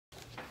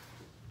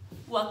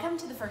Welcome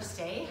to the first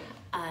day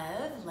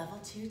of level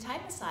 2 Thai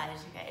massage,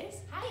 you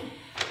guys. Hi.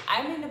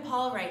 I'm in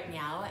Nepal right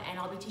now and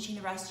I'll be teaching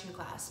the rest of your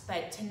class,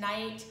 but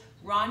tonight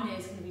Rhonda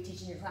is going to be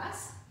teaching your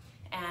class,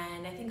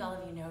 and I think all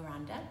of you know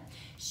Rhonda.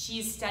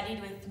 She's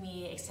studied with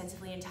me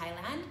extensively in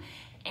Thailand,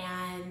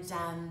 and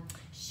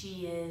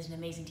she is an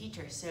amazing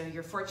teacher, so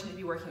you're fortunate to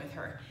be working with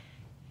her.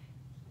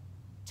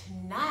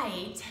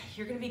 Tonight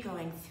you're going to be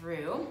going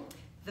through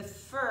the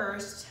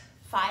first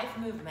 5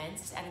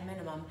 movements at a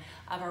minimum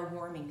of our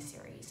warming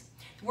series.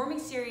 The warming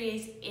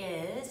series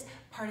is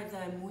part of the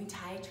Muay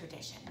Thai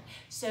tradition.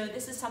 So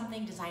this is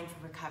something designed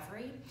for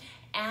recovery,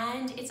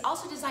 and it's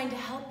also designed to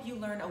help you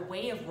learn a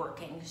way of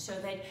working so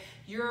that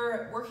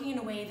you're working in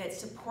a way that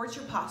supports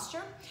your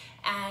posture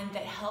and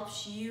that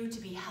helps you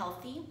to be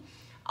healthy.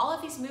 All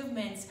of these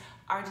movements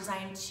are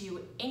designed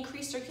to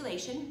increase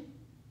circulation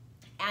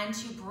and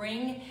to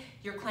bring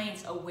your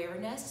clients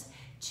awareness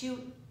to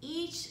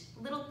each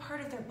little part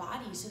of their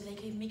body so they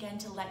can begin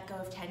to let go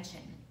of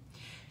tension.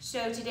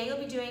 So today you'll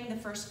be doing the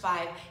first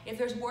 5. If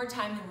there's more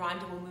time, then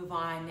Rhonda will move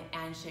on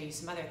and show you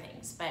some other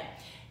things. But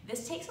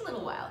this takes a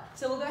little while.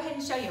 So we'll go ahead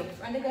and show you.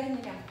 Rhonda, go ahead and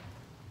lay down.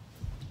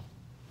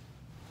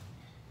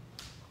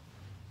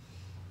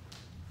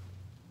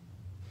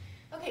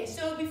 Okay,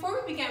 so before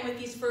we begin with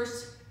these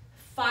first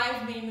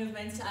 5 main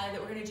movements that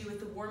we're going to do with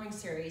the warming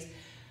series,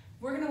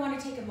 we're going to want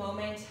to take a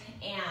moment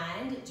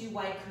and do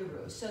wide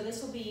kuru. So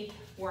this will be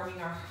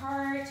warming our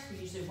heart. We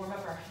usually warm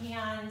up our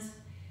hands,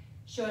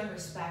 showing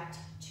respect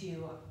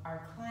to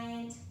our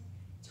client,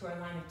 to our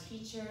line of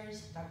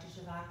teachers, Dr.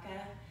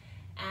 Shavaka,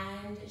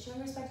 and showing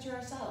respect to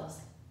ourselves.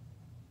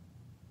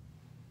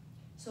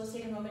 So let's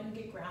take a moment and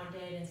get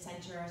grounded and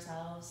center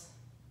ourselves,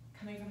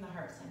 coming from the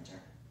heart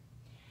center.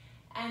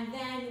 And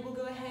then we'll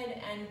go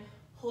ahead and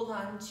hold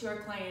on to our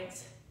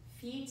client's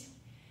feet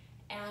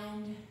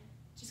and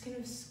just kind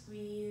of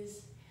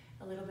squeeze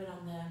a little bit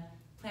on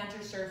the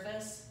plantar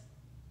surface,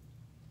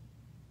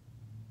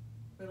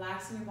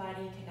 relaxing your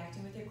body,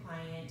 connecting with your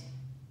client,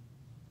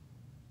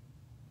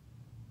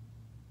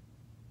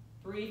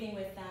 breathing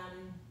with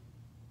them.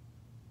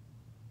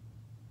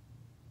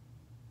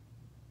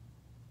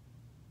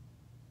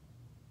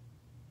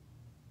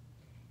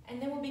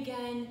 And then we'll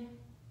begin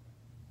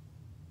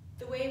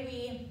the way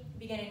we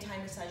begin in Thai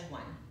massage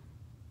 1.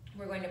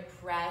 We're going to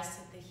press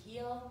the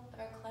heel of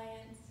our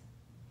client's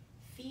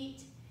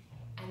feet,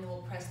 and then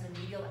we'll press the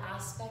medial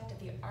aspect of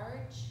the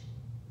arch,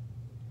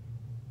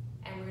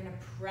 and we're going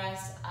to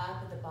press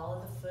up at the ball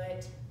of the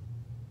foot,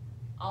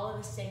 all of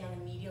us staying on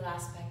the medial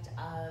aspect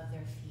of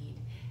their feet,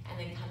 and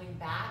then coming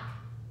back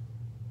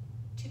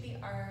to the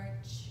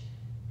arch,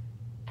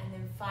 and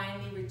then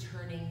finally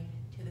returning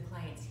to the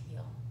client's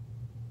heel.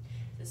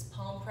 This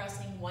palm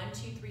pressing, 1,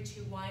 2, 3,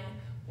 2, 1,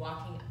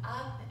 walking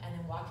up and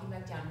then walking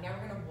back down. Now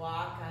we're going to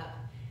walk up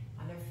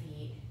on their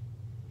feet,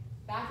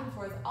 back and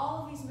forth.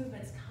 All of these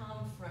movements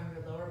come from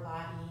your lower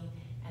body,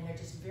 and they're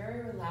just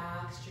very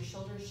relaxed. Your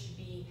shoulders should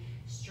be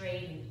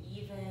straight and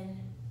even.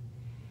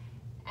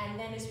 And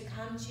then as we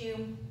come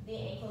to the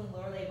ankle and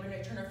lower leg, we're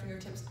going to turn our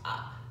fingertips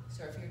up.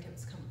 So our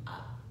fingertips come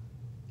up.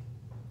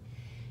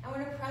 And we're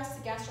going to press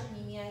the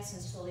gastrocnemius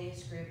and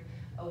soleus group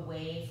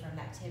away from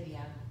that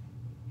tibia.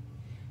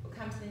 We'll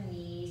come to the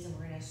knees, and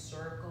we're going to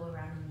circle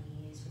around the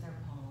knees with our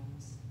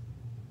palms.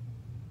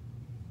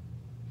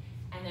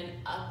 And then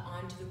up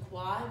onto the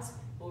quads,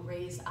 we'll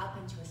raise up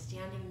into a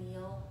standing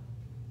kneel,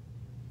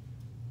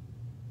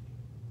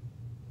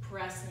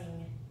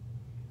 pressing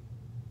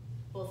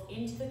both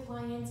into the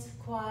client's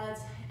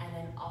quads and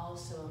then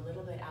also a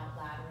little bit out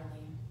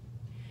laterally.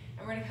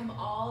 And we're going to come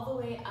all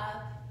the way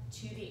up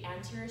to the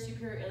anterior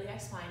superior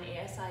iliac spine,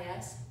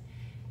 ASIS,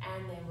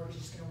 and then we're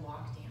just going to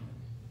walk down.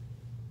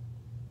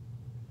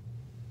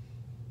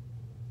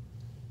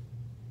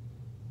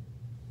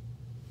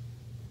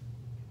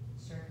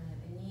 Circling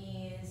at the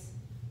knees,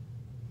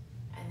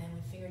 and then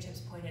with fingertips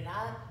pointed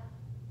up,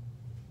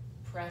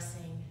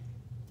 pressing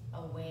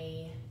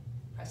away,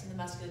 pressing the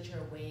musculature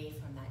away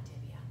from that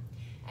tibia.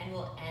 And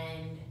we'll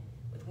end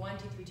with 1,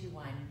 2, 3, 2,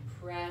 1,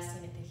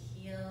 pressing at the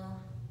heel.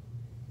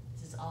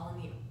 This is all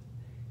in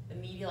the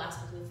medial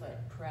aspect of the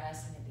foot,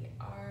 pressing at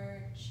the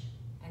arch.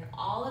 And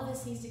all of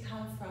this needs to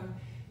come from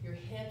your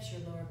hips,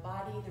 your lower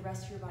body. The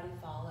rest of your body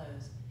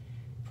follows.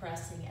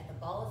 Pressing at the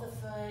ball of the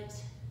foot,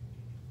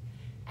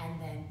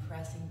 and then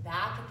pressing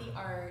back at the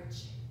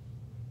arch,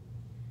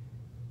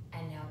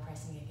 and now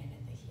pressing again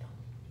at the heel.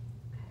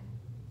 Okay.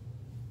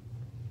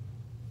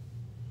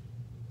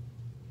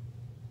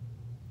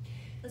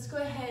 Let's go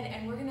ahead,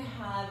 and we're going to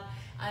have,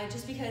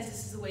 just because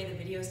this is the way the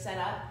video is set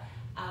up,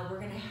 we're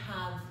going to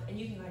have, and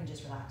you can go ahead and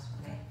just relax,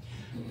 okay?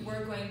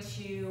 We're going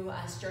to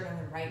start on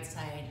the right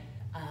side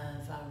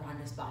of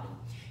Rhonda's body.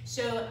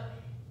 So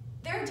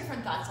there are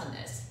different thoughts on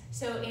this.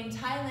 So in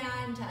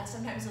Thailand,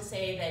 sometimes they'll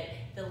say that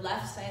the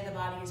left side of the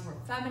body is more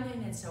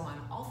feminine, and so on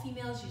all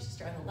females, you should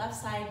start on the left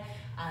side,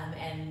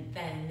 and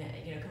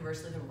then,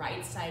 conversely, the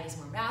right side is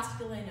more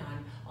masculine,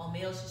 on all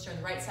males should start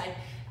on the right side.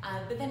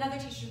 But then other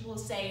teachers will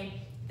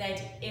say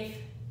that if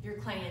your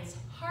client's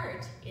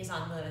heart is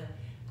on the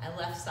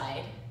left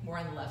side, more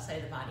on the left side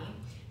of the body,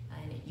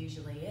 and it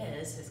usually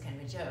is, it's kind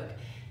of a joke,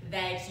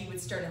 that you would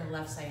start on the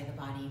left side of the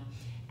body.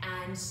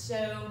 And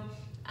so,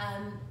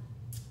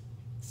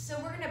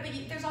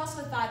 but there's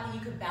also a thought that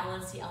you could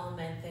balance the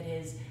element that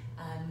is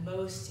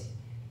most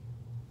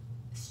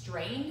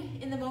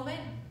strained in the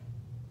moment.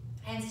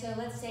 And so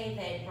let's say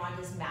that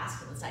Rhonda's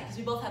masculine side, because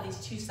we both have these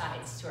two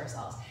sides to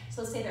ourselves.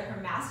 So let's say that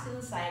her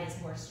masculine side is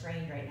more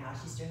strained right now.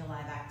 She's doing a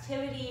lot of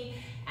activity,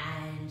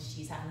 and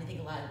she's having to think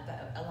a lot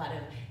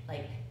of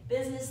like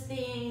business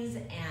things,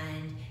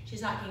 and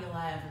she's not getting a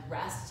lot of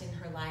rest in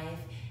her life,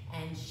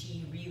 and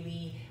she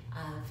really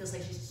feels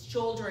like she's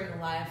shouldering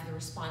a lot of the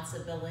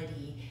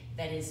responsibility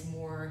that is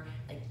more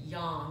like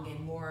yang and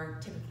more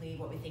typically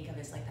what we think of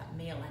as like that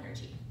male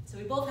energy. So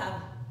we both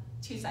have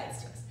two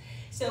sides to us.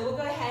 So we'll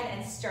go ahead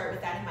and start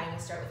with that in mind.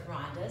 We'll start with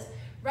Rhonda's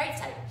right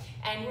side.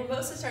 And we're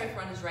mostly starting with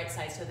Rhonda's right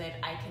side so that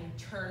I can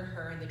turn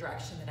her in the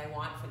direction that I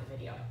want for the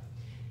video.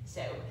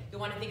 So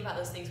you'll want to think about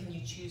those things when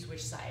you choose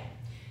which side.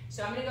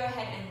 So I'm going to go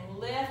ahead and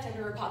lift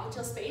under her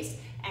popliteal space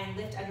and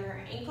lift under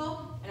her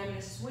ankle. And I'm going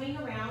to swing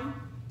around,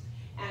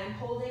 and I'm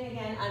holding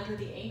again under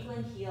the ankle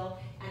and heel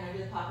and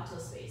under the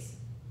popliteal space.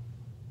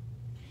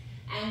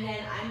 And then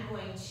I'm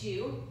going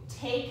to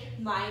take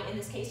in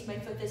this case, my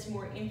foot that's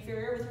more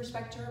inferior with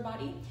respect to her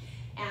body,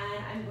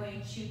 and I'm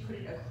going to put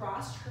it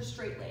across her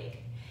straight leg.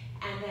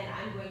 And then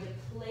I'm going to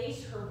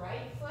place her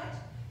right foot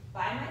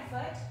by my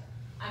foot.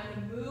 I'm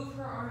going to move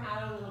her arm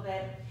out a little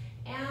bit,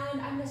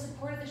 and I'm going to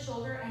support at the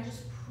shoulder and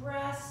just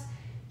press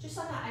just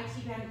on that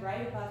IT band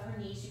right above her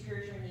knee,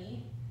 superior to her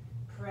knee.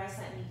 Press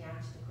that knee down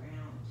to the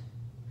ground.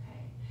 Okay.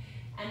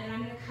 And then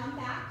I'm going to come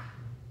back,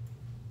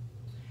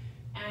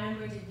 and I'm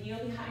going to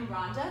kneel behind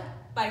Rhonda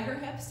by her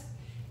hips,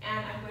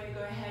 and I'm going to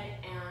go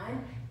ahead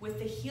and with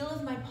the heel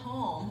of my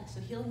palm, so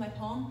heel of my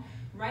palm,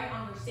 right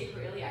on her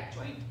sacroiliac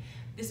joint.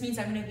 This means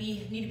I'm going to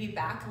need to be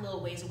back a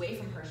little ways away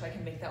from her so I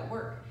can make that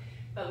work.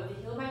 But with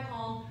the heel of my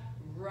palm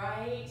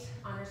right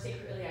on her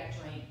sacroiliac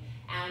joint,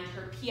 and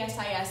her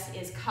PSIS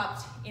is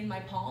cupped in my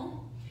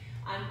palm,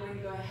 I'm going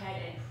to go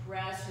ahead and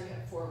press her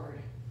hip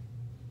forward.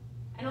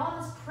 And all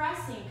this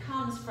pressing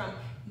comes from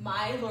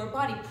my lower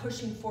body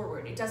pushing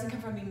forward. It doesn't come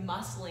from me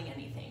muscling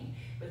anything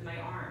with my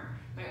arm.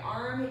 My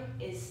arm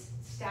is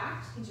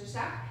stacked, things are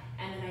stacked,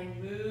 and then I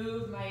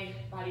move my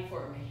body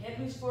forward. My hip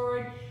moves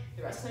forward,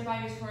 the rest of my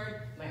body moves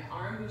forward, my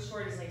arm moves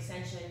forward as an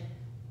extension,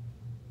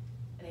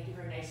 and I give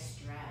her a nice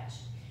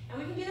stretch. And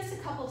we can do this a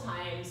couple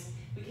times.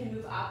 We can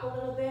move up a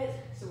little bit,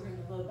 so we're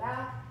in the low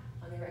back,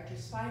 on the erector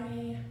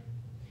spinae,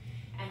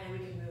 and then we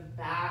can move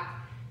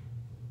back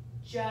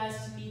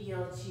just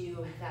medial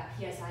to that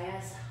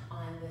PSIS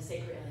on the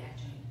sacroiliac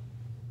joint.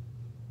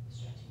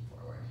 Stretching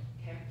forward,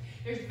 okay?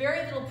 There's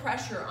very little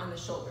pressure on the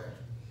shoulder.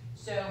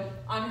 So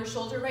on her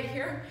shoulder right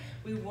here,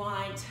 we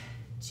want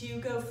to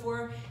go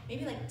for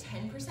maybe like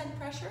 10%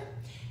 pressure.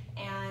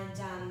 And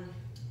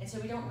so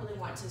we don't really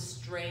want to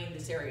strain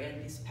this area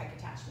and these pec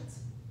attachments.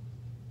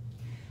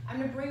 I'm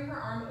gonna bring her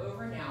arm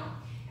over now,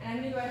 and I'm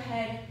gonna go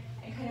ahead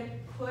and kind of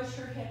push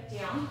her hip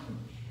down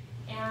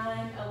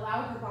and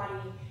allow her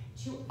body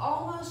to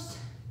almost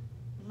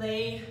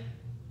lay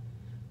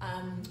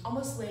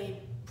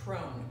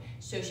prone.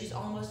 So she's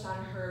almost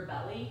on her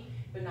belly,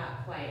 but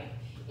not quite.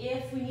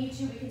 If we need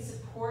to, we can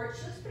support.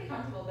 She looks pretty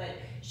comfortable, but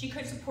she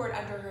could support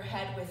under her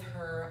head with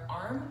her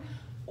arm,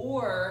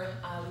 or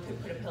we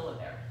could put a pillow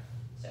there.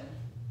 So,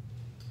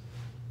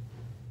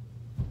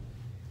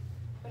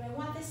 but I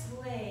want this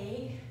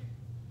leg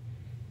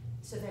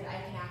so that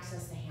I can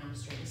access the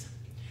hamstrings.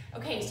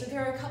 Okay, so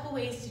there are a couple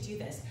ways to do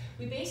this.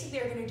 We basically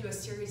are going to do a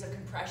series of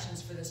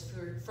compressions for this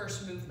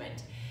first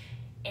movement,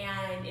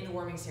 and in the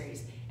warming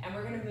series, and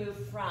we're going to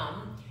move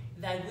from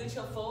the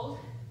gluteal fold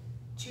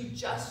to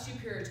just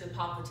superior to the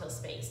popliteal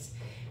space.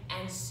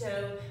 And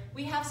so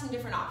we have some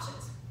different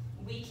options.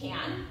 We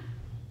can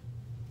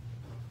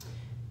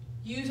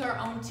use our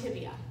own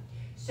tibia.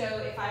 So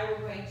if I were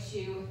going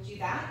to do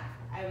that,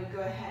 I would go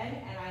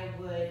ahead and I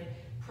would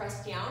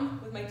press down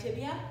with my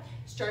tibia,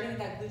 starting at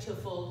that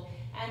gluteal fold,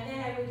 and then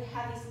I would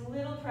have these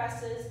little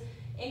presses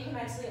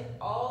incrementally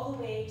all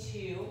the way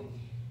to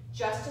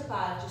just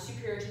above, just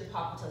superior to the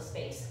popliteal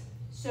space.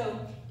 So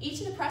each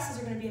of the presses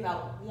are going to be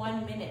about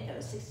 1 minute though,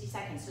 60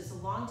 seconds, so it's a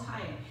long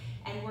time.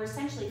 And we're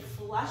essentially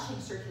flushing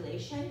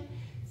circulation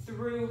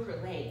through her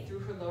leg, through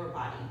her lower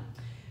body.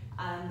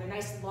 They're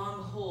nice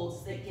long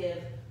holds that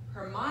give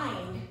her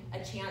mind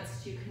a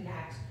chance to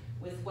connect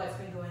with what's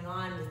been going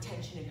on with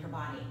tension in her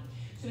body.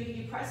 So we can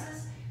do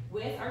presses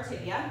with our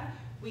tibia.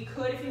 We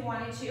could, if we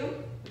wanted to,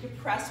 we could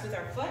press with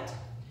our foot.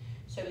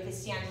 So we could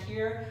stand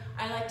here.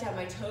 I like to have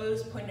my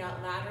toes pointed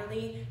out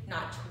laterally,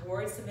 not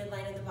towards the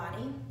midline of the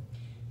body.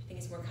 I think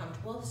it's more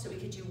comfortable. So we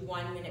could do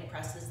 1 minute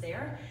presses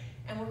there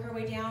and work our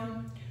way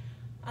down.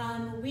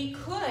 We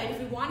could, if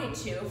we wanted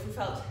to, if we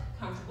felt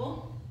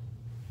comfortable,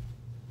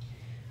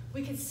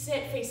 we could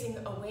sit facing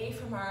away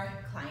from our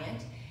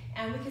client,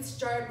 and we could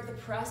start with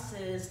the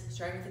presses,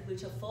 starting with the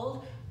gluteal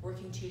fold,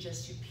 working to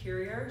just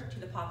superior to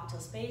the popliteal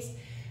space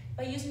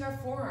by using our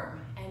forearm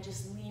and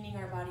just leaning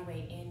our body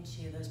weight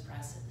into those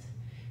presses.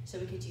 So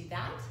we could do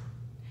that.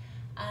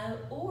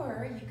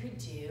 Or you could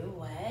do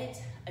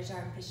what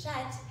Ajar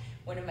Pichet,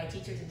 one of my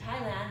teachers in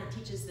Thailand, that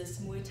teaches this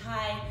Muay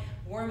Thai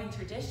warming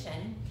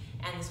tradition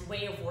and this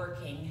way of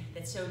working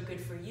that's so good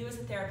for you as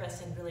a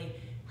therapist and really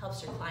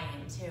helps your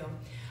client too.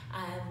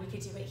 We could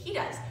do what he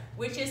does,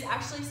 which is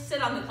actually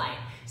sit on the client.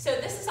 So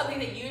this is something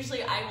that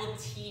usually I will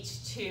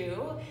teach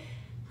to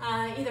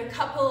either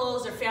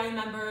couples or family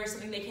members,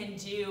 something they can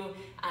do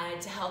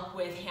to help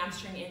with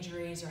hamstring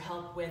injuries or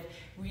help with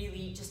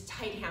really just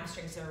tight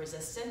hamstrings that are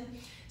resistant.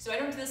 So I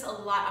don't do this a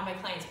lot on my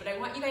clients, but I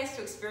want you guys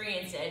to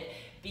experience it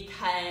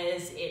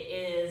because it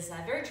is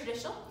very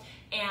traditional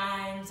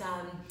and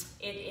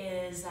it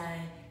is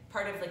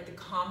part of like the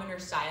commoner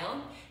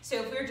style. So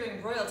if we were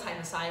doing royal Thai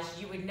massage,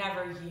 you would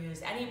never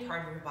use any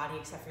part of your body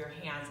except for your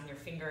hands and your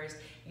fingers.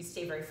 You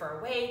stay very far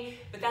away,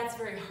 but that's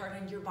very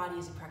hard on your body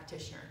as a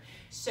practitioner.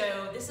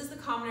 So this is the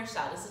commoner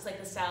style. This is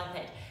like the style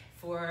that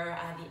for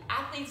the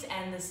athletes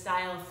and the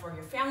style for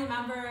your family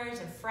members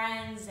and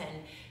friends and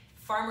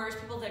farmers,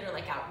 people that are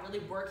like out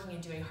really working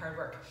and doing hard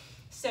work.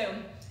 So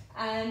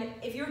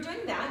if you're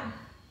doing that,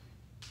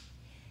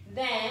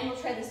 then we'll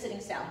try the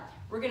sitting style.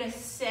 We're gonna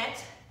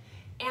sit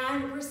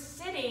and we're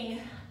sitting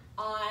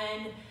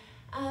on,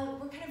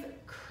 we're kind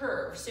of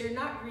curved. So you're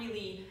not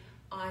really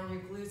on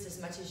your glutes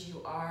as much as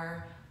you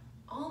are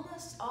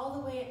almost all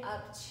the way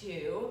up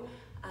to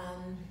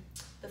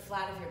the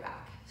flat of your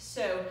back.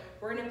 So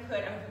I'm gonna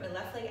put my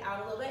left leg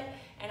out a little bit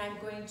and I'm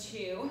going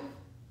to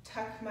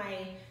tuck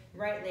my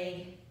right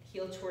leg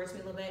heel towards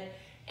me a little bit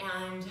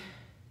and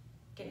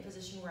get in a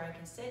position where I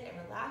can sit and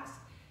relax,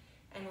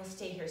 and we'll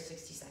stay here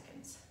 60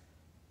 seconds.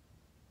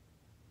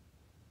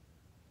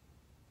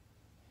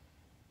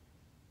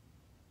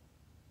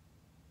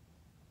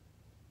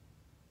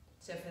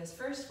 So for this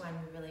first one,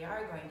 we really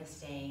are going to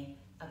stay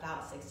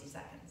about 60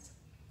 seconds.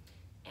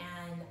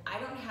 And I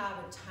don't have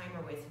a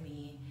timer with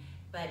me,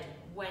 but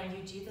when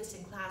you do this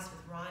in class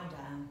with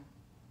Rhonda,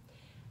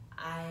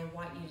 I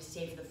want you to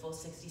stay for the full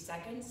 60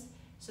 seconds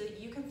so that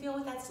you can feel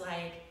what that's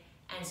like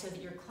and so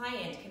that your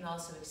client can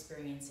also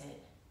experience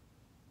it.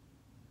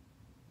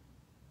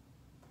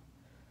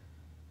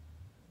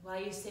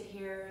 While you sit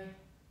here,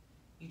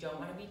 you don't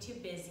want to be too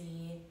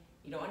busy,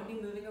 you don't want to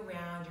be moving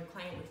around, your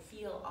client would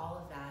feel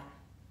all of that.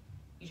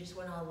 You just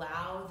want to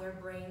allow their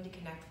brain to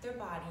connect with their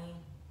body,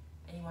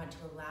 and you want to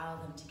allow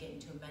them to get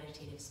into a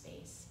meditative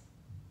space.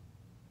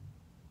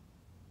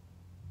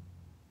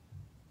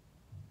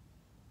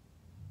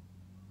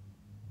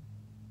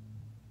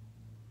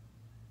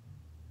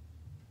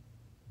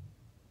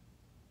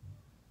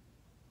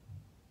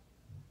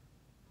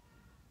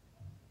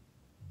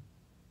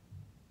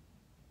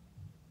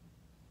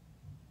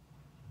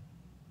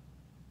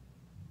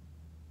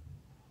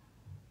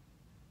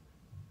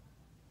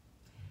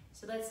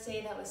 So let's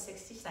say that was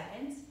 60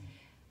 seconds.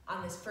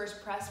 On this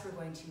first press, we're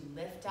going to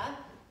lift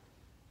up,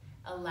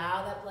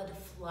 allow that blood to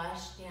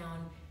flush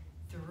down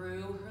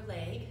through her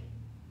leg.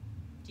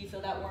 Do you feel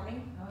that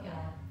warming? Oh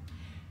yeah.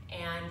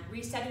 And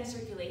resetting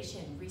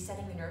circulation,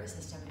 resetting the nervous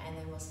system, and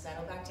then we'll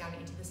settle back down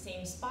into the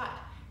same spot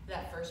for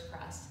that first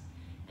press.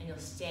 And you'll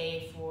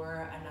stay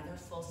for another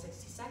full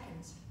 60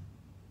 seconds.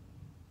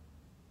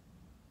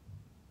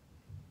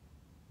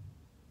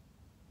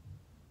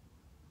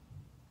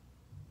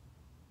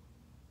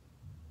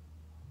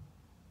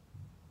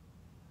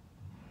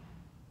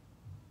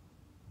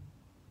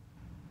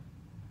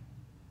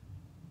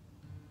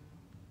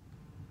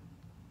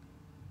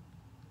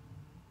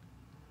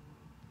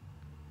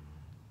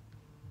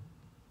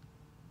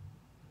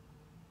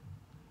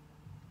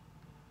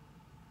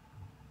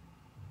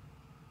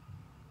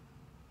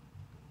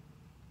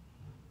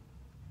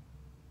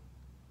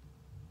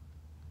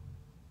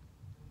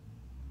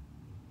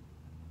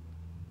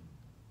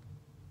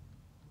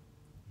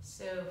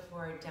 So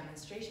for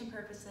demonstration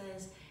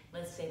purposes,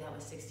 let's say that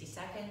was 60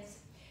 seconds,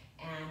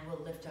 and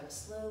we'll lift up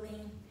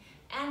slowly,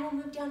 and we'll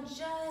move down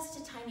just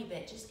a tiny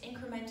bit, just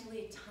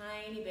incrementally a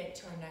tiny bit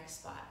to our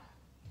next spot.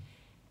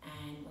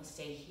 And we'll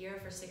stay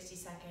here for 60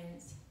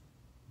 seconds.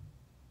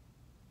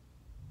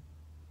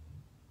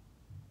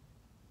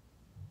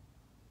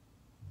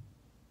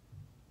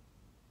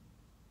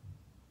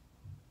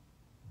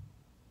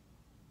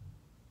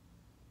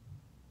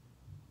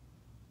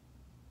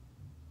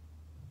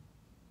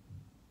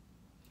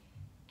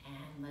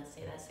 Let's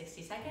say that's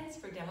 60 seconds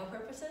for demo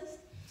purposes.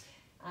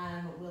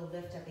 We'll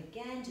lift up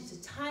again just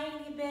a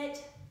tiny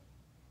bit,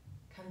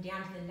 come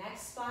down to the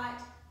next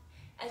spot.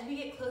 As we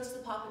get close to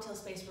the popliteal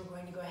space, we're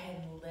going to go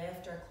ahead and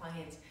lift our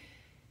client's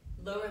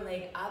lower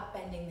leg up,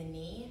 bending the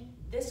knee.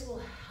 This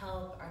will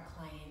help our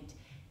client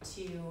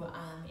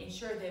to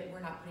ensure that we're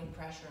not putting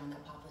pressure on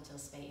that popliteal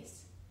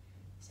space.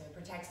 So it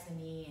protects the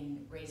knee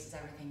and raises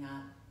everything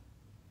up.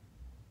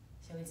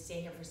 So we'd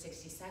stay here for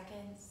 60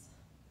 seconds.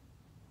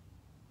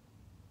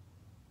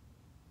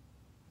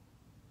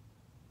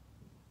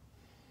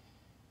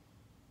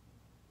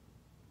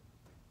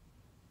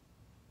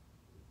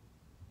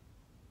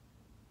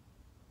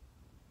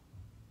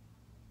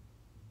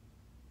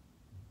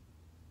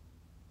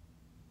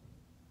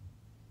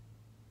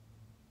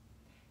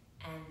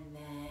 And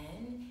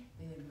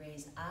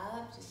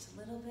up just a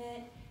little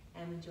bit,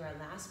 and we do our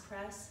last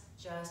press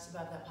just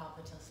above that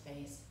popliteal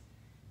space,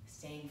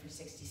 staying for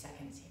 60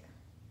 seconds here.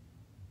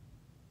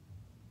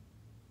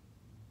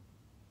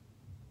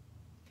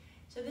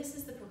 So this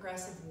is the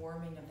progressive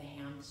warming of the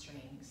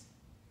hamstrings,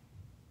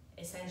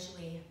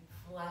 essentially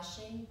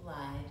flushing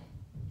blood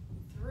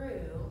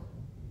through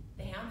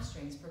the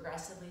hamstrings,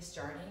 progressively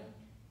starting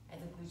at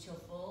the gluteal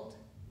fold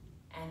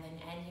and then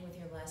ending with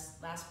your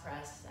last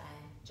press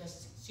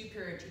just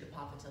superior to the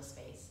popliteal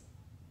space.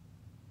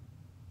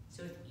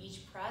 So with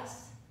each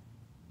press,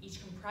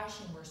 each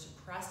compression, we're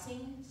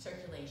suppressing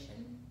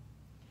circulation,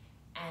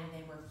 and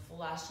then we're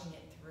flushing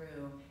it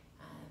through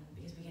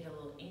because we get a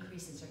little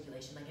increase in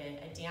circulation, like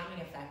a damming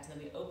effect, and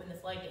then we open the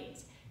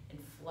floodgates and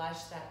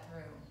flush that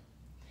through.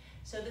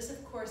 So this,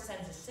 of course,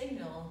 sends a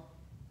signal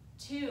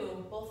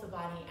to both the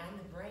body and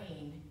the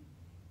brain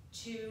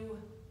to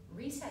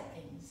reset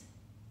things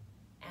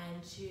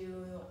and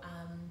to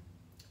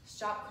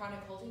stop chronic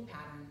holding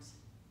patterns.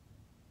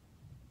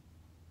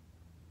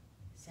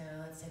 So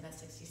let's say about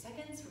 60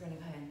 seconds. We're going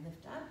to go ahead and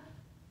lift up.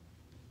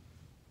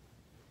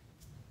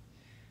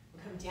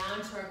 We'll come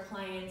down to our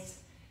client's,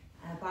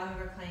 bottom of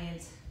our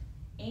client's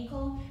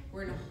ankle.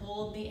 We're going to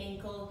hold the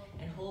ankle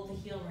and hold the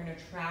heel. We're going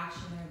to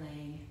traction their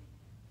leg,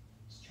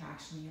 just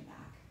tractioning it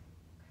back.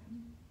 Okay.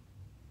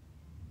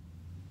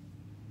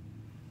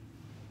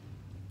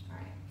 All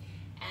right.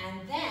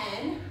 And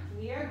then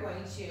we are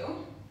going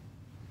to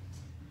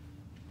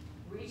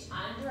reach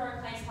under our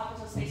client's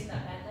popliteal space in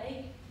that bent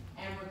leg,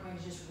 and we're going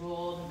to just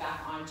roll them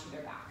back onto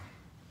their back.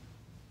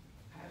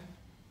 Okay.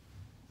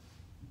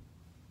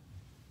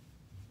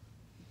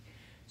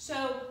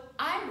 So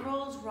I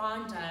rolled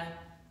Rhonda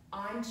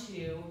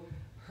onto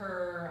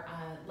her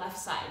left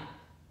side,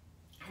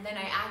 and then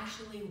I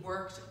actually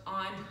worked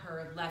on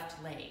her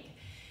left leg.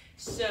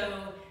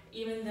 So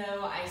even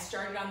though I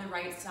started on the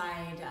right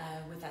side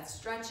with that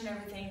stretch and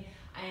everything,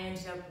 I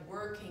ended up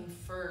working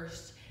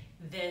first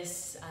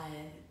this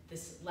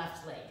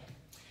left leg.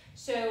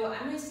 So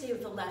I'm going to stay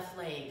with the left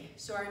leg.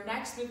 So our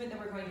next movement that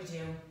we're going to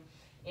do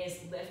is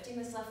lifting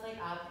this left leg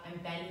up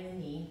and bending the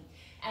knee.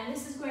 And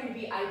this is going to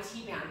be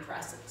IT band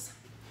presses.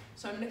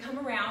 So I'm going to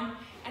come around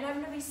and I'm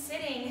going to be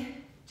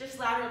sitting just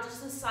lateral, just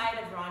to the side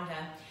of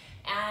Rhonda.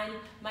 And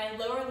my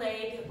lower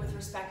leg with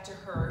respect to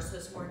her, so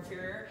it's more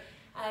inferior,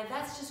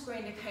 that's just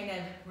going to kind of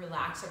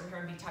relax over here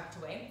and be tucked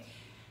away.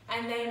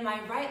 And then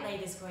my right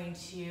leg is going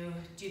to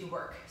do the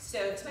work. So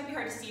this might be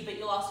hard to see, but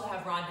you'll also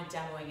have Rhonda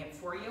demoing it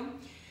for you.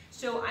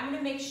 So I'm going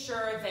to make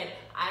sure that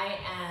I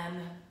am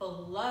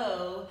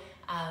below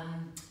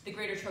the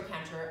greater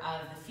trochanter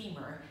of the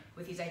femur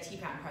with these IT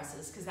band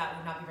presses, because that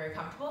would not be very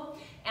comfortable.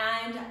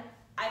 And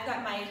I've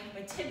got my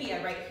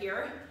tibia right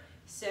here.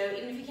 So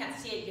even if you can't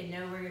see it, you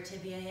know where your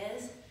tibia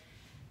is.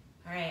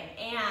 All right,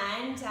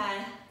 and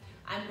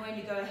I'm going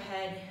to go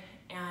ahead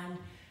and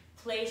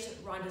place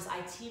Rhonda's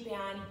IT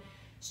band,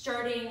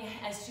 starting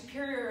as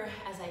superior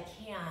as I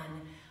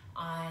can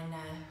on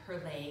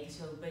her leg,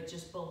 but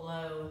just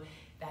below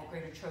that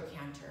greater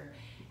trochanter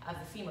of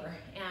the femur.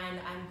 And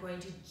I'm going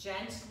to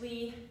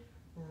gently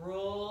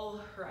roll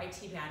her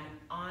IT band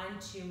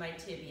onto my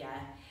tibia.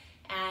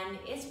 And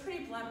it's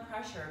pretty blunt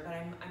pressure, but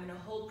I'm going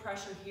to hold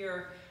pressure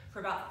here for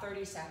about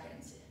 30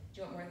 seconds.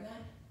 Do you want more than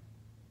that?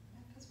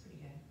 That feels pretty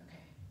good.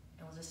 Okay,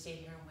 and we'll just stay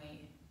here and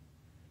wait.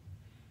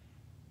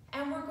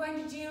 And we're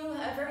going to do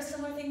a very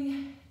similar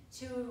thing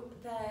to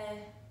the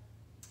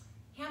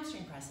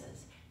hamstring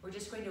presses. We're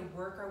just going to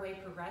work our way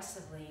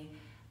progressively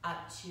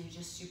up to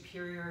just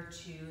superior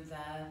to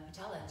the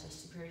patella,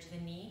 just superior to the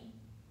knee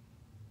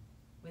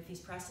with these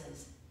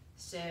presses.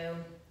 So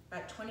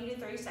about 20 to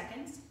 30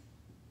 seconds.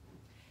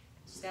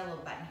 Just got a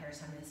little button here,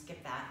 so I'm going to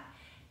skip that.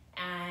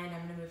 And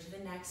I'm going to move to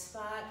the next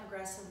spot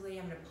progressively.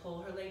 I'm going to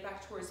pull her leg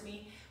back towards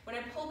me. When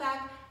I pull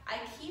back, I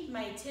keep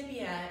my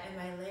tibia and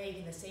my leg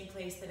in the same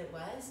place that it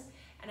was.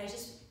 And I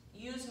just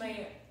use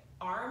my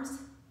arms,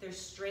 they're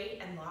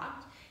straight and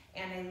locked.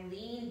 And I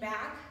lean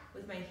back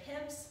with my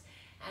hips,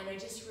 and I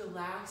just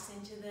relax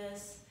into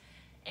this,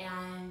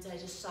 and I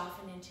just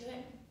soften into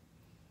it.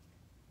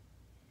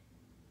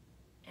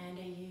 And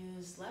I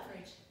use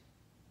leverage.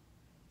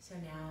 So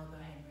now I'll go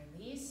ahead and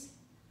release.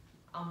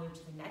 I'll move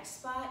to the next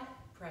spot,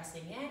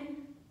 pressing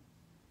in,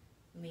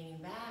 leaning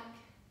back,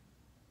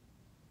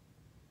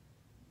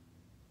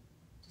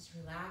 just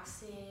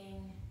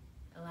relaxing,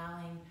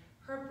 allowing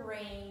her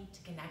brain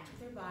to connect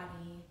with her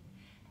body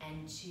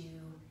and to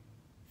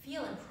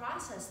feel and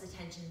process the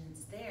tension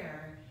that's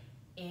there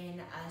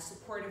in a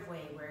supportive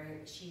way where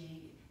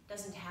she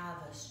doesn't have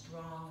a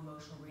strong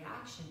emotional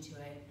reaction to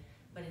it,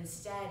 but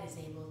instead is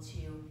able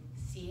to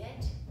see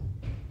it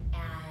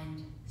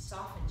and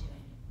soften to it,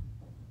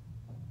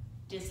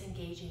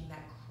 disengaging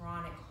that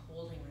chronic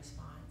holding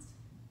response.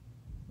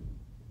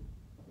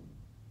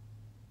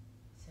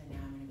 So now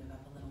I'm going to move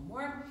up a little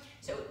more.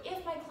 So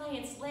if my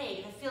client's leg,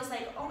 if it feels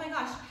like, oh my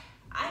gosh,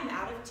 I'm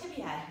out of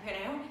tibia, you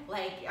know,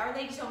 like our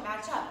legs don't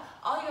match up,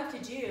 all you have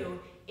to do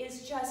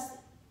is just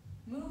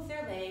move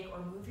their leg or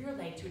move your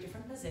leg to a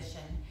different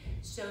position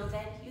so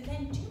that you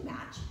then do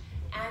match.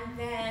 And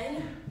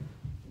then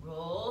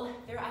roll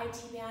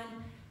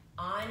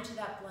onto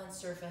that blunt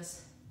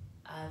surface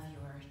of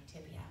your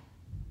tibia.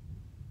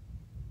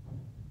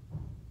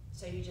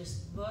 So you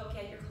just look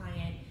at your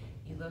client,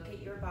 you look at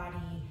your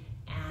body,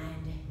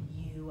 and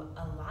you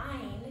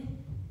align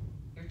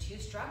your two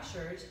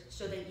structures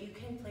so that you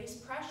can place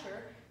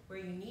pressure where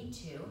you need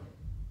to,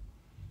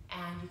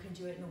 and you can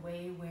do it in a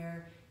way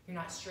where you're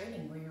not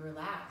straining, where you're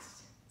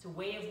relaxed. It's a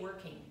way of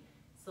working.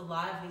 It's the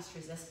law of least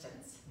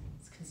resistance.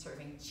 It's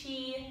conserving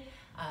chi.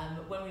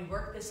 When we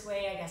work this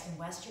way, I guess in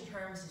Western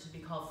terms, this would be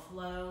called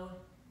flow,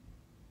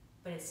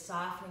 but it's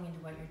softening into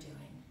what you're doing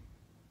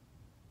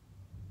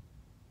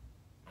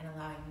and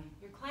allowing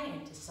your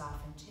client to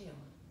soften too.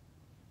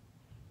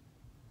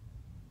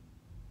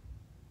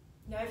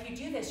 Now, if you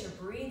do this, your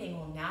breathing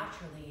will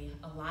naturally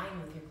align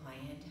with your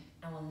client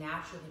and will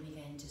naturally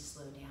begin to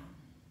slow down.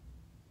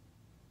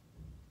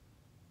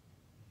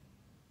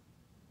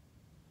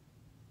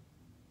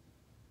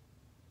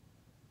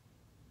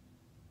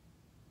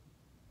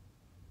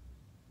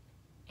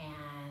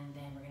 And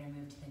then we're going to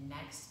move to the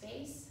next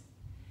space,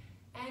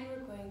 and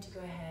we're going to go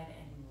ahead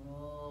and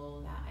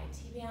roll that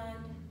IT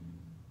band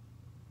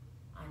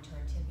onto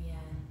our tibia,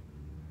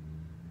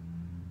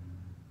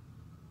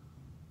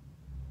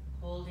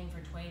 holding for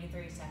 20 to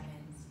 30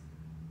 seconds,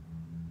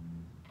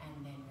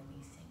 and then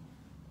releasing.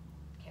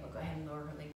 Okay, we'll go ahead and lower her leg